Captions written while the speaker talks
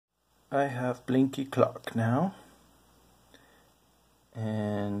I have blinky clock now,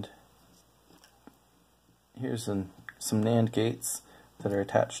 and here's some NAND gates that are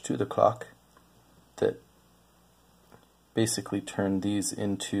attached to the clock that basically turn these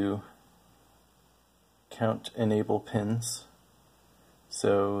into count enable pins.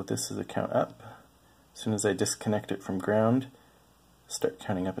 So this is a count up. As soon as I disconnect it from ground, start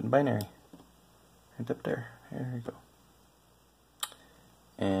counting up in binary. Right up there. There we go.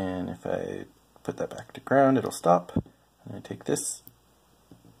 And if I put that back to ground, it'll stop. And I take this,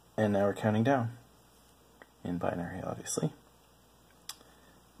 and now we're counting down in binary, obviously.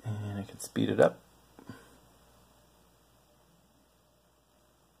 And I can speed it up.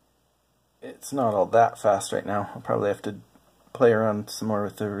 It's not all that fast right now. I'll probably have to play around some more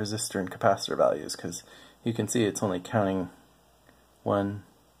with the resistor and capacitor values, because you can see it's only counting 1,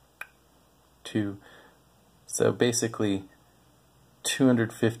 2. So basically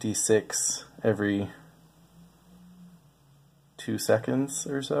 256 every 2 seconds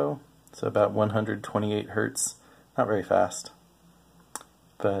or so. So about 128 hertz. Not very fast.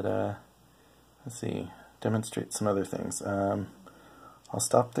 But let's see, demonstrate some other things. I'll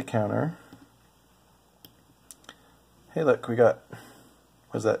stop the counter. Hey look, we got,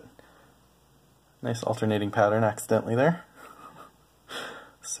 what is that? Nice alternating pattern accidentally there.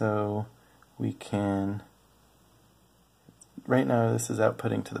 So we can, right now this is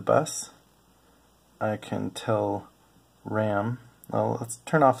outputting to the bus. I can tell RAM, well, let's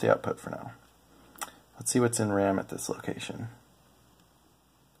turn off the output for now. Let's see what's in RAM at this location.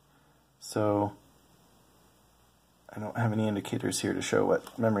 So I don't have any indicators here to show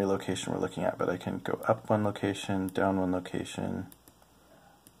what memory location we're looking at, but I can go up one location, down one location.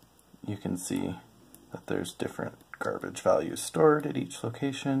 You can see that there's different garbage values stored at each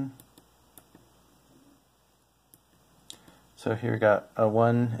location. So here we got a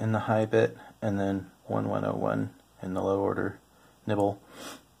 1 in the high bit, and then 1101 in the low order nibble.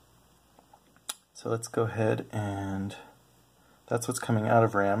 So let's go ahead, and that's what's coming out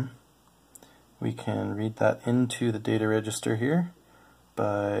of RAM. We can read that into the data register here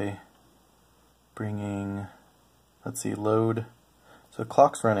by bringing, let's see, load. So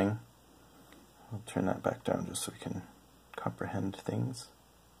clock's running. I'll turn that back down just so we can comprehend things.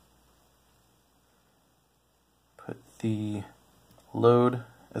 Put the load,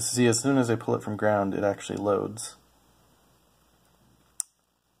 as soon as I pull it from ground, it actually loads.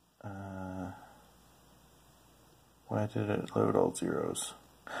 Why did it load all zeros?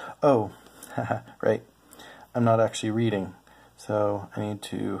 Oh, right. I'm not actually reading, so I need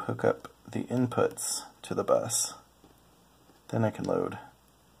to hook up the inputs to the bus. Then I can load.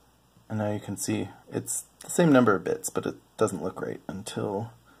 And now you can see it's the same number of bits, but it doesn't look right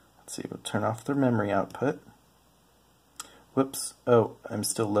until, let's see, we'll turn off the memory output. Whoops, oh, I'm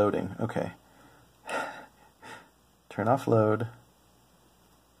still loading, okay. Turn off load,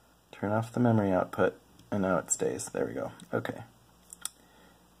 turn off the memory output, and now it stays. There we go, okay.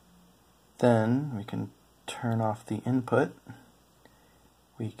 Then we can turn off the input.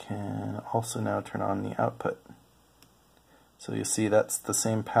 We can also now turn on the output. So you see that's the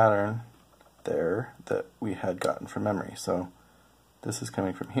same pattern there that we had gotten from memory. So this is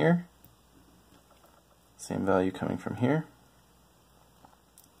coming from here, same value coming from here.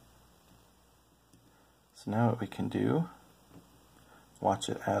 So now what we can do, watch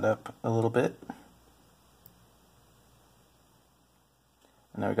it add up a little bit.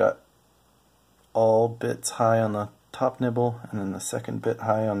 And now we got all bits high on the top nibble, and then the second bit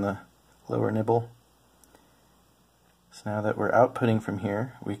high on the lower nibble. So now that we're outputting from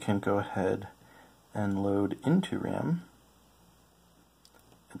here, we can go ahead and load into RAM.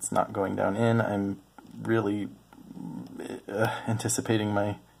 It's not going down in. I'm really anticipating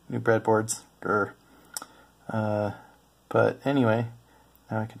my new breadboards. But anyway,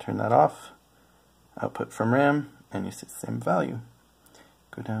 now I can turn that off. Output from RAM, and you see the same value.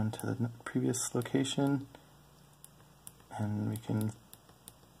 Go down to the previous location, and we can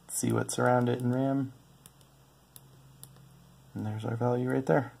see what's around it in RAM. And there's our value right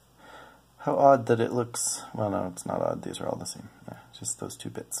there. How odd that it looks. Well, no, it's not odd. These are all the same. Yeah, just those 2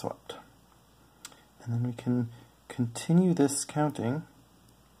 bits swapped. And then we can continue this counting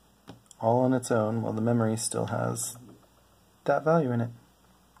all on its own while the memory still has that value in it.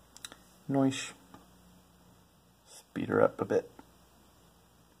 Noish. Speed her up a bit.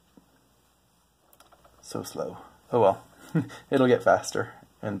 So slow. Oh well, it'll get faster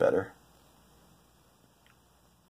and better.